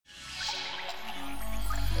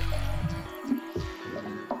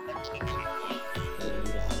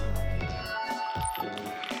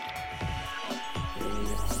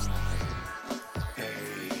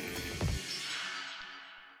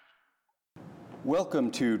Welcome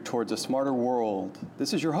to Towards a Smarter World.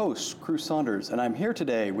 This is your host, Cruz Saunders, and I'm here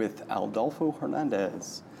today with Adolfo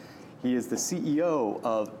Hernandez. He is the CEO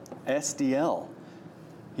of SDL.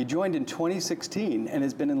 He joined in 2016 and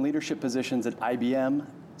has been in leadership positions at IBM,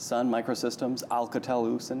 Sun Microsystems,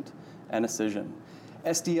 Alcatel-Lucent, and Acision.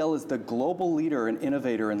 SDL is the global leader and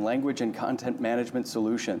innovator in language and content management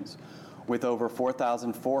solutions. With over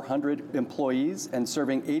 4,400 employees and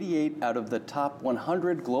serving 88 out of the top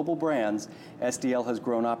 100 global brands, SDL has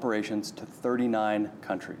grown operations to 39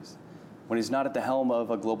 countries. When he's not at the helm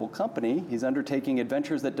of a global company, he's undertaking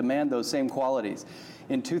adventures that demand those same qualities.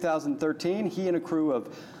 In 2013, he and a crew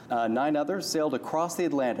of 9 others sailed across the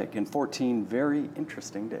Atlantic in 14 very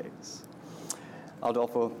interesting days.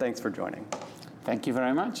 Adolfo, thanks for joining. Thank you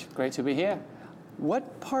very much. Great to be here.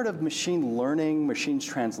 What part of machine learning, machine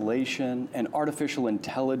translation, and artificial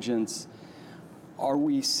intelligence are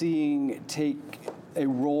we seeing take a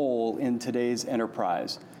role in today's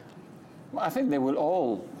enterprise? Well, I think they will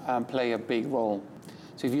all play a big role.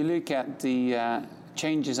 So if you look at the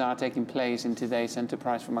changes are taking place in today's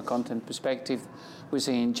enterprise from a content perspective, we're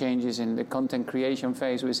seeing changes in the content creation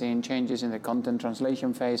phase, we're seeing changes in the content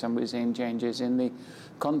translation phase, and we're seeing changes in the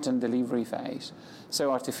content delivery phase. So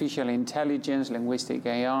artificial intelligence, linguistic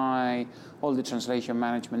AI, all the translation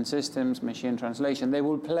management systems, machine translation, they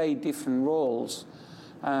will play different roles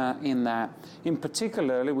in that. In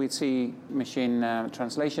particular, we see machine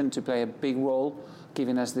translation to play a big role,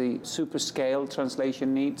 giving us the super scale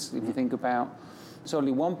translation needs. If you think about, so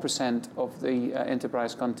only 1% of the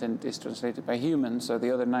enterprise content is translated by humans, so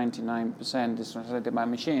the other 99% is translated by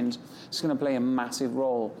machines. It's going to play a massive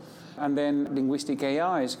role. And then linguistic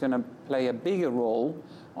AI is going to play a bigger role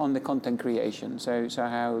on the content creation. So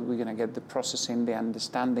how we're going to get the processing, the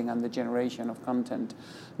understanding, and the generation of content.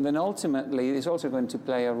 And then ultimately, it's also going to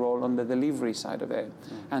play a role on the delivery side of it,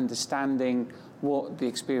 understanding what the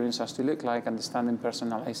experience has to look like, understanding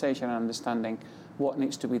personalization, understanding what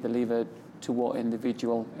needs to be delivered to what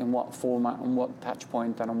individual, in what format, on what touch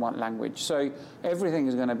point, and on what language. So everything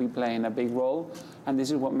is going to be playing a big role, and this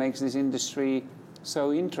is what makes this industry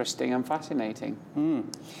so interesting and fascinating.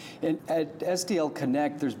 And at SDL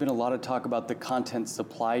Connect, there's been a lot of talk about the content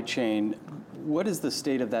supply chain. What is the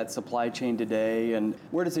state of that supply chain today, and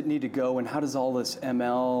where does it need to go, and how does all this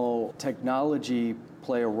ML technology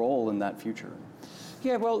play a role in that future?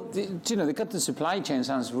 Yeah, well, the content supply chain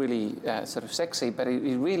sounds really sort of sexy, but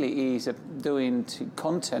it really is doing to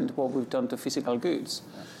content what we've done to physical goods.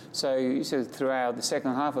 So throughout the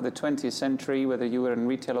second half of the 20th century, whether you were in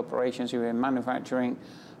retail operations, you were in manufacturing,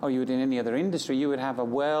 or you were in any other industry, you would have a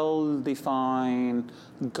well-defined,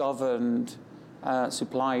 governed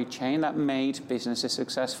supply chain that made businesses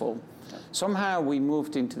successful. Somehow we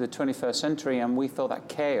moved into the 21st century and we thought that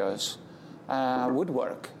chaos would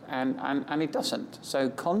work, and it doesn't. So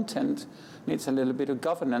content needs a little bit of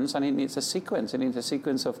governance, and it needs a sequence. It needs a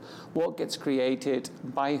sequence of what gets created,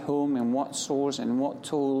 by whom, and what source, and what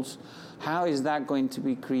tools. How is that going to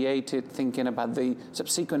be created, thinking about the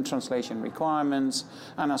subsequent translation requirements.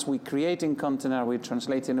 And as we're creating content, are we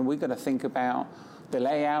translating, and we've got to think about the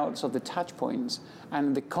layouts of the touch points.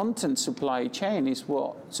 And the content supply chain is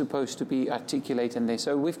what's supposed to be articulating this.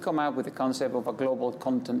 So we've come out with the concept of a global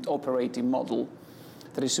content operating model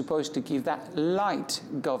that is supposed to give that light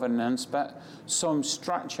governance, but some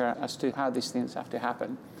structure as to how these things have to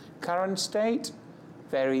happen. Current state,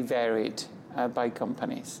 very varied by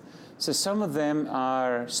companies. So some of them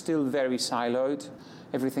are still very siloed.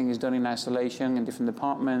 Everything is done in isolation in different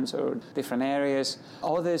departments or different areas.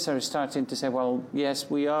 Others are starting to say, well, yes,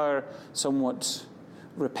 we are somewhat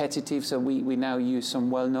repetitive, so we now use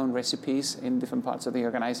some well-known recipes in different parts of the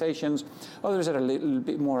organizations. Others are a little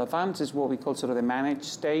bit more advanced, is what we call sort of the managed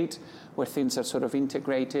state, where things are sort of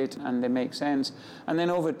integrated and they make sense. And then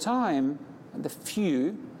over time, the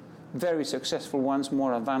few very successful ones,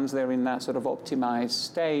 more advanced, they're in that sort of optimized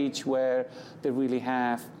stage where they really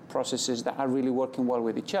have processes that are really working well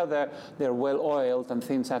with each other, they're well oiled, and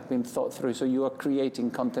things have been thought through. So you are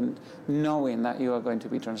creating content knowing that you are going to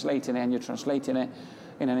be translating it, and you're translating it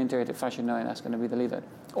in an integrated fashion knowing that's going to be delivered.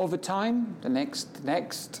 Over time, the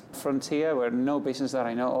next frontier, where no business that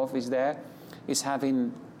I know of is there, is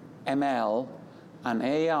having ML and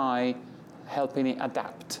AI helping it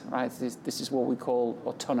adapt, right? This is what we call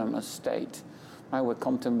autonomous state, right? Where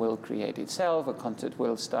content will create itself, where content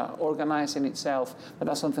will start organizing itself, but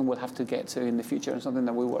that's something we'll have to get to in the future and something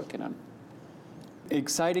that we're working on.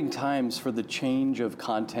 Exciting times for the change of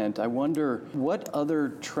content. I wonder what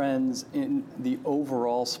other trends in the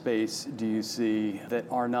overall space do you see that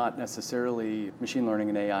are not necessarily machine learning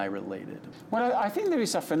and AI related? Well, I think there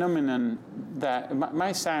is a phenomenon that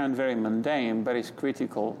might sound very mundane, but it's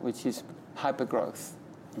critical, which is hypergrowth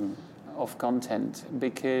of content,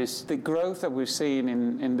 because the growth that we're seeing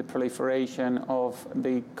in the proliferation of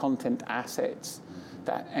the content assets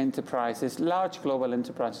that enterprises, large global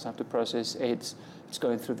enterprises have to process, it's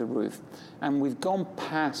going through the roof. And we've gone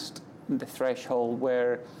past the threshold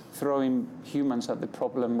where throwing humans at the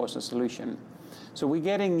problem was a solution. So we're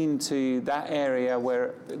getting into that area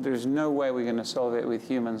where there's no way we're going to solve it with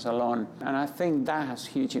humans alone. And I think that has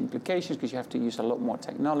huge implications because you have to use a lot more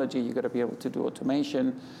technology. You've got to be able to do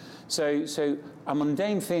automation. So a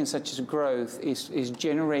mundane thing such as growth is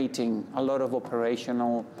generating a lot of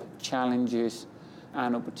operational challenges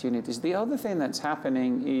and opportunities. The other thing that's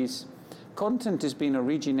happening is content is being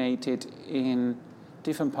originated in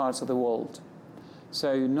different parts of the world.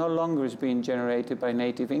 So no longer is being generated by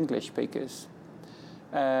native English speakers.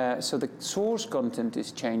 So the source content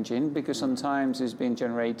is changing because sometimes it's being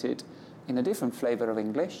generated in a different flavor of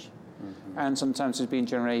English, and sometimes it's being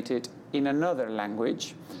generated in another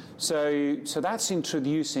language. So that's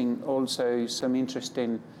introducing also some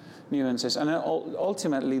interesting nuances. And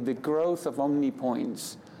ultimately, the growth of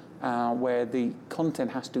OmniPoints, where the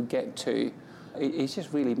content has to get to, it's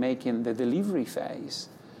just really making the delivery phase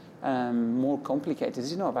more complicated.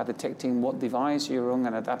 This is not about detecting what device you're on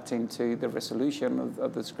and adapting to the resolution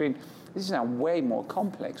of the screen. This is now way more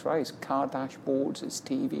complex, right? It's car dashboards, it's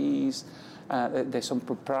TVs, there's some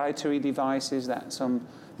proprietary devices that some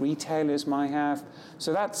retailers might have.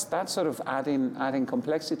 So that's sort of adding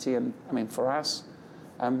complexity. And I mean, for us,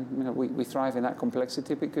 we thrive in that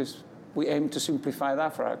complexity because we aim to simplify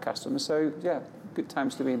that for our customers. So yeah, good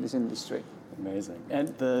times to be in this industry. Amazing. And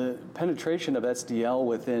the penetration of SDL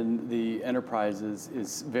within the enterprises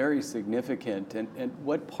is very significant. And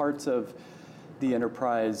what parts of the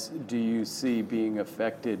enterprise do you see being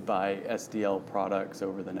affected by SDL products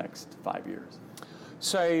over the next 5 years?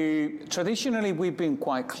 So traditionally, we've been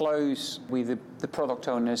quite close with the product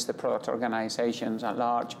owners, the product organizations at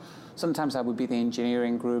large. Sometimes that would be the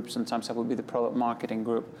engineering group, sometimes that would be the product marketing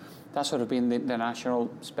group. That's sort of been the national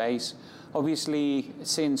space. Obviously,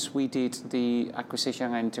 since we did the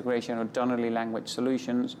acquisition and integration of Donnelley Language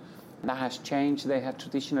Solutions, that has changed. They have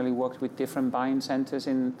traditionally worked with different buying centers,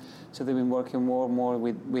 so they've been working more and more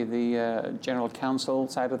with the general counsel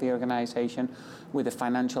side of the organization, with the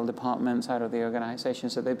financial department side of the organization.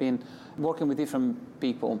 So they've been working with different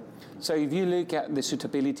people. So if you look at the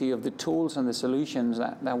suitability of the tools and the solutions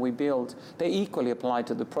that we build, they equally apply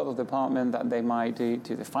to the product department that they might do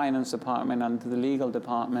to the finance department and to the legal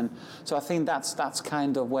department. So I think that's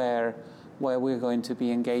kind of where we're going to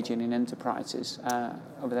be engaging in enterprises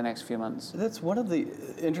over the next few months. That's one of the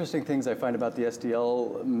interesting things I find about the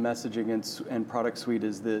SDL messaging and product suite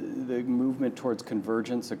is the movement towards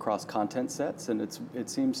convergence across content sets, and it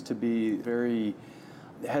seems to be very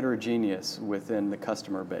heterogeneous within the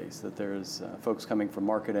customer base, that there's folks coming from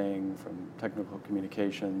marketing, from technical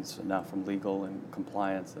communications, and now from legal and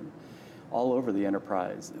compliance, and all over the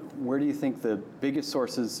enterprise. Where do you think the biggest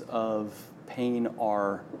sources of pain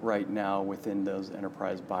are right now within those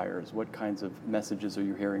enterprise buyers? What kinds of messages are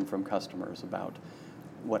you hearing from customers about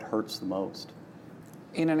what hurts the most?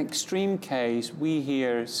 In an extreme case, we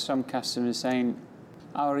hear some customers saying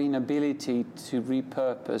our inability to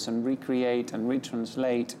repurpose and recreate and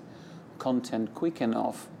retranslate content quick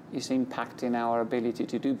enough is impacting our ability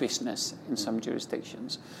to do business in some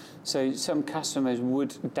jurisdictions. So some customers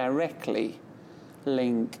would directly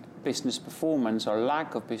link business performance or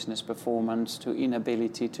lack of business performance to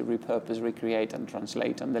inability to repurpose, recreate, and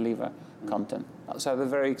translate and deliver content. So the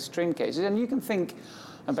very extreme cases. And you can think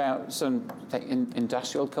about some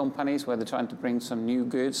industrial companies where they're trying to bring some new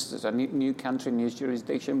goods. There's a new country, new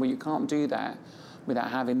jurisdiction, but you can't do that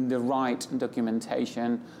without having the right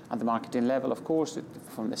documentation at the marketing level, of course,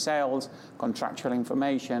 from the sales, contractual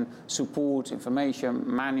information, support information,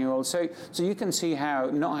 manual. So you can see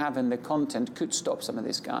how not having the content could stop some of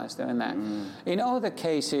these guys doing that. In other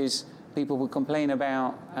cases, people will complain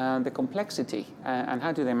about the complexity and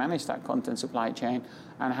how do they manage that content supply chain,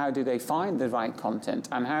 and how do they find the right content,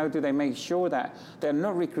 and how do they make sure that they're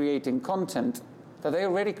not recreating content that they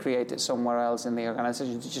already created somewhere else in the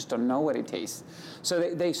organization. They just don't know what it is.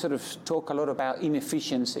 So they sort of talk a lot about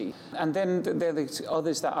inefficiency. And then there are the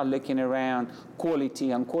others that are looking around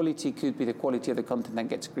quality, and quality could be the quality of the content that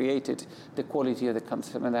gets created, the quality of the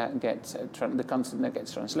content that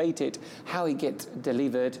gets translated, how it gets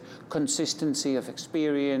delivered, consistency of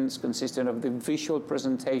experience, consistency of the visual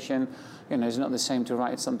presentation. It's not the same to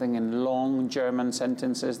write something in long German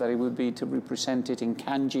sentences that it would be to represent it in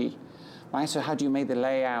kanji. Right, so how do you make the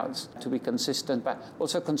layouts to be consistent, but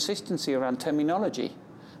also consistency around terminology?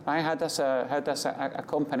 Right? How does a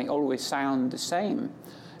company always sound the same?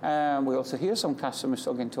 We also hear some customers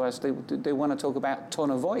talking to us. They want to talk about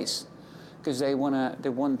tone of voice, because they want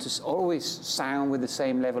to always sound with the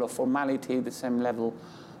same level of formality, the same level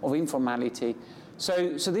of informality.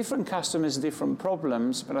 So different customers, different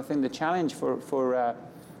problems. But I think the challenge for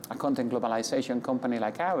a content globalization company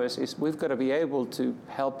like ours is we've got to be able to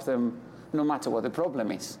help them no matter what the problem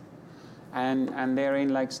is. And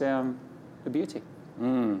therein lies the beauty.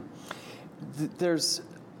 There's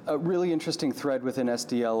a really interesting thread within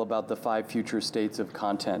SDL about the 5 future states of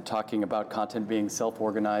content, talking about content being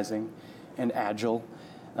self-organizing and agile,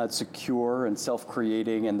 secure and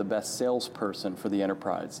self-creating, and the best salesperson for the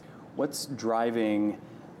enterprise. What's driving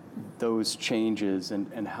those changes,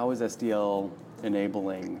 and how is SDL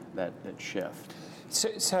enabling that shift?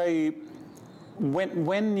 So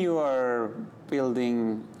when you are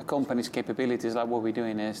building a company's capabilities like what we do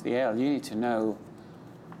in SDL, you need to know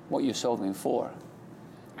what you're solving for.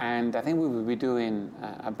 And I think we would be doing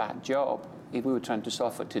a bad job if we were trying to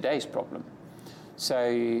solve for today's problem.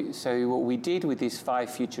 So what we did with these 5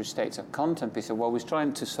 future states of content is what we're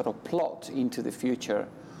trying to sort of plot into the future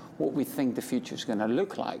what we think the future is going to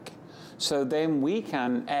look like. So then we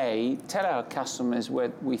can, A, tell our customers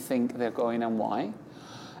where we think they're going and why,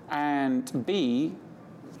 and B,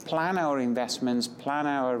 plan our investments, plan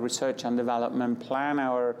our research and development, plan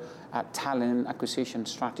our talent acquisition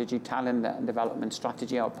strategy, talent development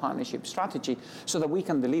strategy, our partnership strategy, so that we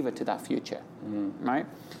can deliver to that future, right?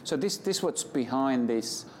 So this what's behind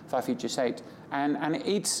this 5 future state, and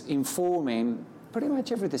it's informing pretty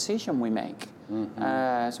much every decision we make.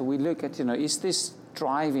 So we look at, is this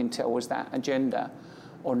driving towards that agenda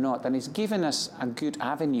or not? And it's given us a good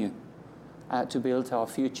avenue to build our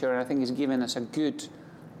future. And I think it's given us a good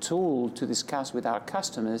tool to discuss with our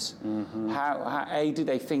customers how do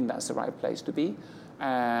they think that's the right place to be,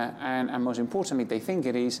 and most importantly, they think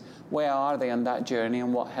it is, where are they on that journey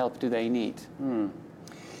and what help do they need?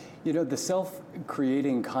 The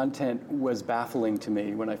self-creating content was baffling to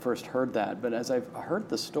me when I first heard that, but as I've heard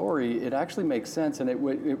the story, it actually makes sense, and it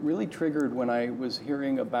really triggered when I was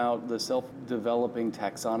hearing about the self-developing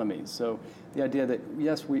taxonomies. So the idea that,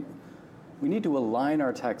 yes, we need to align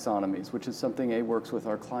our taxonomies, which is something A works with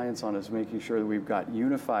our clients on, is making sure that we've got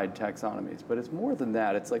unified taxonomies. But it's more than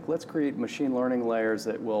that. It's like, let's create machine learning layers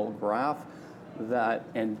that will graph that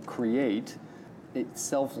and create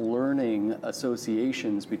self-learning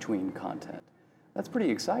associations between content. That's pretty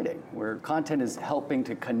exciting, where content is helping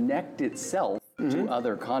to connect itself to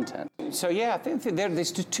other content. So yeah, I think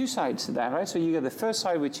there's 2 sides to that, right? So you got the first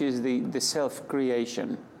side, which is the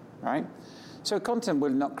self-creation, right? So content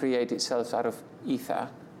will not create itself out of ether,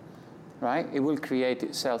 right? It will create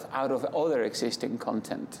itself out of other existing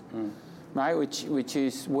content, right? Which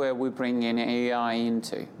is where we bring in AI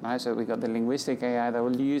into, right? So we got the linguistic AI that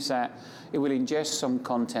will use that. It will ingest some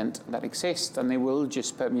content that exists, and it will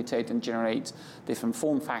just permutate and generate different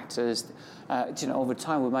form factors. Over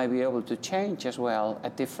time, we might be able to change as well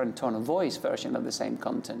a different tone of voice version of the same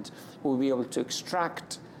content. We'll be able to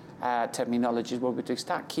extract terminologies, we'll be able to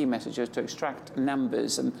extract key messages, to extract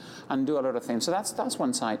numbers, and do a lot of things. So that's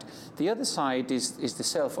one side. The other side is the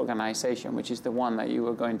self-organization, which is the one that you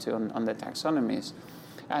were going to on the taxonomies.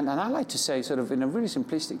 And I like to say, sort of in a really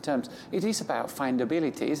simplistic terms, it is about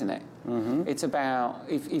findability, isn't it? It's about,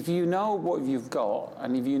 if you know what you've got,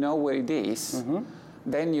 and if you know where it is,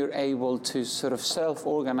 then you're able to sort of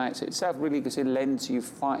self-organize itself, really, because it lends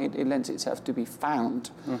itself to be found.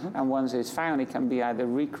 And once it's found, it can be either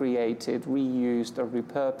recreated, reused, or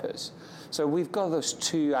repurposed. So we've got those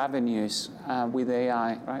 2 avenues with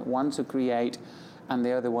AI, right? One to create, and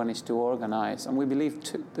the other one is to organize. And we believe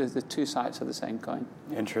the 2 sides of the same coin.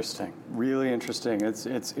 Interesting, really interesting.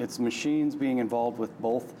 It's machines being involved with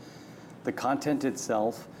both the content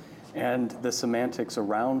itself and the semantics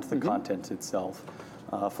around the content itself.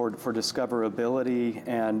 For discoverability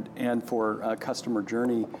and for customer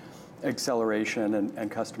journey acceleration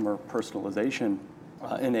and customer personalization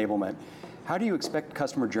enablement. How do you expect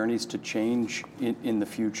customer journeys to change in the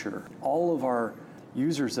future? All of our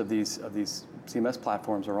users of these CMS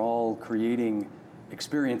platforms are all creating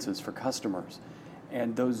experiences for customers.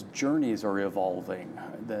 And those journeys are evolving,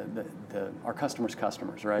 our customers'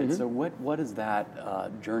 customers, right? Mm-hmm. So what is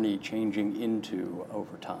that journey changing into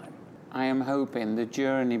over time? I am hoping the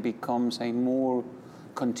journey becomes a more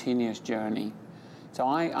continuous journey. So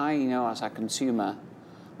I know as a consumer,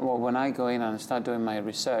 well, when I go in and start doing my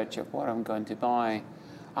research of what I'm going to buy,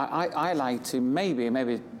 I like to, maybe I'm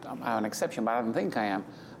an exception, but I don't think I am.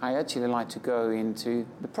 I actually like to go into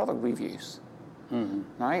the product reviews. Mm-hmm.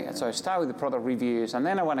 Right? Yeah. So I start with the product reviews, and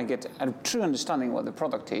then I want to get a true understanding of what the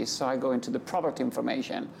product is, so I go into the product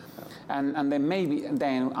information. And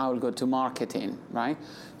then I'll go to marketing, right?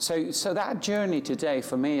 So that journey today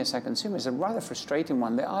for me as a consumer is a rather frustrating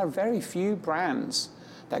one. There are very few brands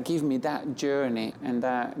that give me that journey and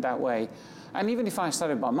that way. And even if I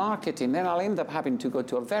started by marketing, then I'll end up having to go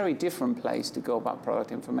to a very different place to go about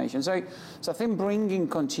product information. So I think bringing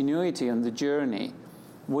continuity on the journey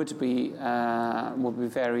would be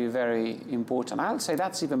very, very important. I would say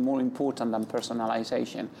that's even more important than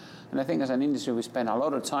personalization. And I think as an industry, we spend a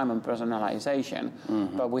lot of time on personalization,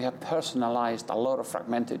 mm-hmm. but we have personalized a lot of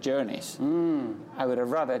fragmented journeys. Mm. I would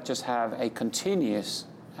rather just have a continuous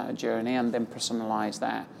journey and then personalize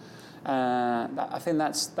that. I think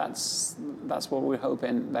that's what we're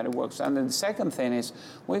hoping that it works. And then the second thing is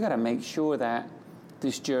we got to make sure that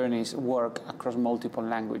these journeys work across multiple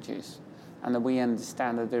languages, and that we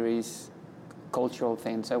understand that there is cultural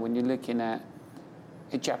things. So when you're looking at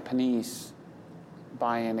a Japanese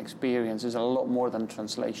buying experience, there's a lot more than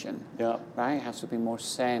translation. Yeah. Right? It has to be more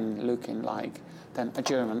Zen looking like than a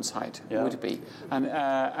German site would be.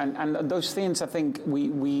 And those things, I think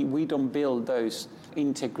we don't build those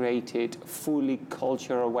integrated, fully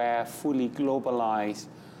culture-aware, fully globalized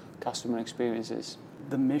customer experiences.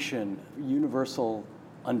 The mission, universal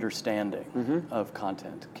understanding mm-hmm. of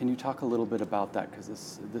content. Can you talk a little bit about that?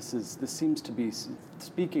 Because this seems to be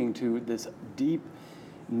speaking to this deep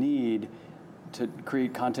need to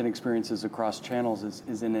create content experiences across channels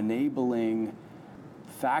is an enabling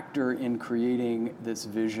factor in creating this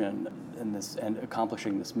vision and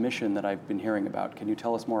accomplishing this mission that I've been hearing about. Can you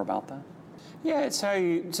tell us more about that? Yeah,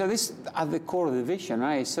 so this at the core of the vision,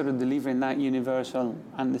 right, is sort of delivering that universal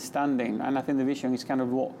understanding, and I think the vision is kind of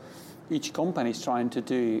what each company is trying to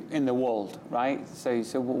do in the world, right?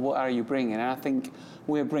 So what are you bringing? And I think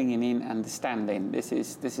we're bringing in understanding. This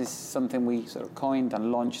is something we sort of coined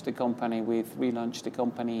and launched the company with. Relaunched the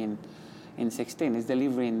company in 16. Is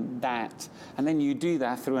delivering that, and then you do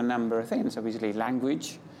that through a number of things. Obviously,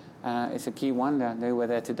 language is a key one. They were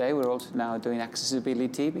there today. We're also now doing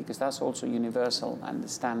accessibility because that's also universal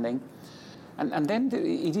understanding, and then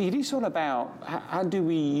it is all about how do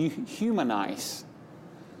we humanize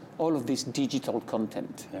all of this digital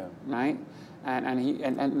content, right?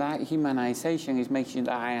 And that humanization is making sure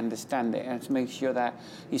that I understand it, and to make sure that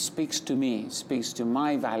it speaks to me, speaks to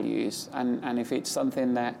my values, and if it's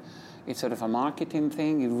something that it's sort of a marketing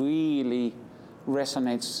thing, it really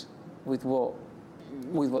resonates with what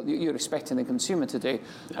you're expecting the consumer to do.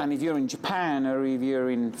 Yeah. And if you're in Japan or if you're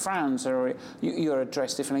in France or you're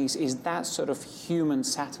addressed differently, is that sort of human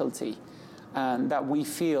subtlety that we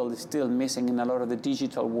feel is still missing in a lot of the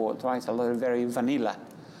digital world, right? A lot of very vanilla,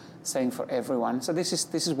 saying for everyone. So this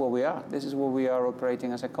is what we are. This is what we are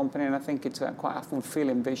operating as a company, and I think it's quite a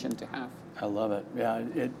fulfilling vision to have. I love it. Yeah,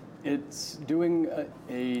 it's doing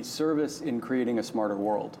a service in creating a smarter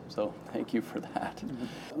world. So thank you for that.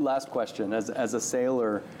 Mm-hmm. Last question. As a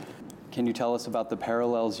sailor, can you tell us about the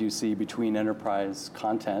parallels you see between enterprise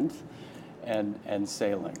content and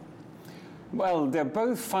sailing? Well, they're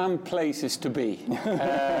both fun places to be.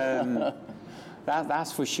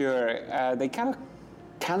 That's for sure. They kind of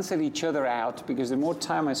cancel each other out because the more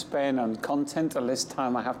time I spend on content, the less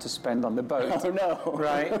time I have to spend on the boat. Oh no!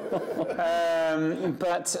 Right.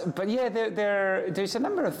 But yeah, there's a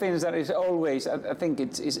number of things that is always. I think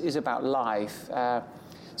is about life.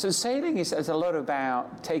 So sailing is a lot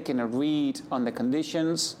about taking a read on the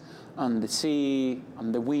conditions, on the sea,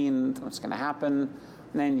 on the wind, what's going to happen.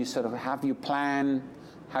 And then you sort of have your plan,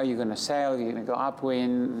 how you're going to sail, you're going to go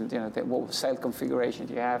upwind, what sail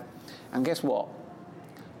configurations you have. And guess what?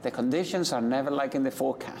 The conditions are never like in the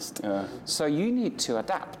forecast. Yeah. So you need to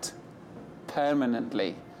adapt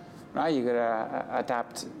permanently, right? You got to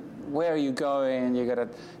adapt where are you going, you got to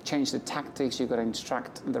change the tactics, you got to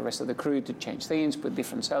instruct the rest of the crew to change things, put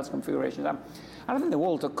different sails configurations up. And I think the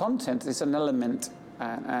world of content is an element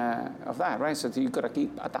of that, right? So you've got to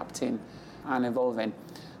keep adapting and evolving.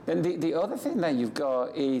 Then the other thing that you've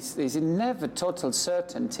got is never total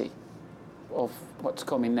certainty of what's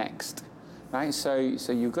coming next, right? So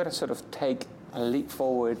you've got to sort of take a leap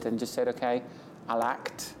forward and just say, okay, I'll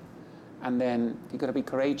act, and then you've got to be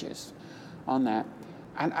courageous on that.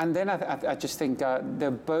 And then I just think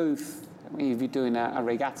they're both, I mean, if you're doing a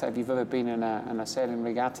regatta, if you've ever been in a sailing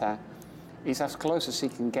regatta, it's as close as you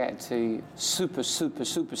can get to super, super,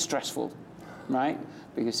 super stressful, right?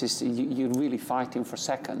 Because you're really fighting for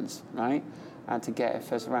seconds, right? And to get a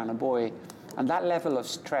first round of buoy. And that level of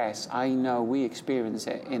stress, I know we experience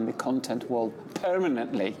it in the content world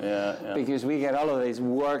permanently. Because we get all of this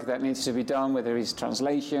work that needs to be done, whether it's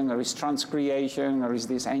translation or it's transcreation or it's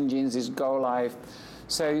these engines, this go live.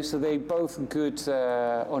 So they're both good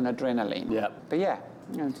on adrenaline. Yeah. But yeah,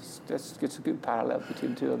 it's a good parallel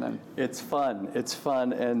between the two of them. It's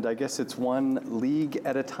fun, and I guess it's one league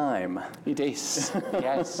at a time. It is,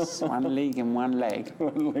 yes, one league and one leg.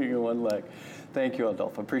 One league and one leg. Thank you,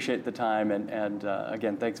 Adolfo. Appreciate the time, and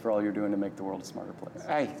again, thanks for all you're doing to make the world a smarter place.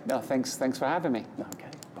 Hey, no, thanks for having me. Okay.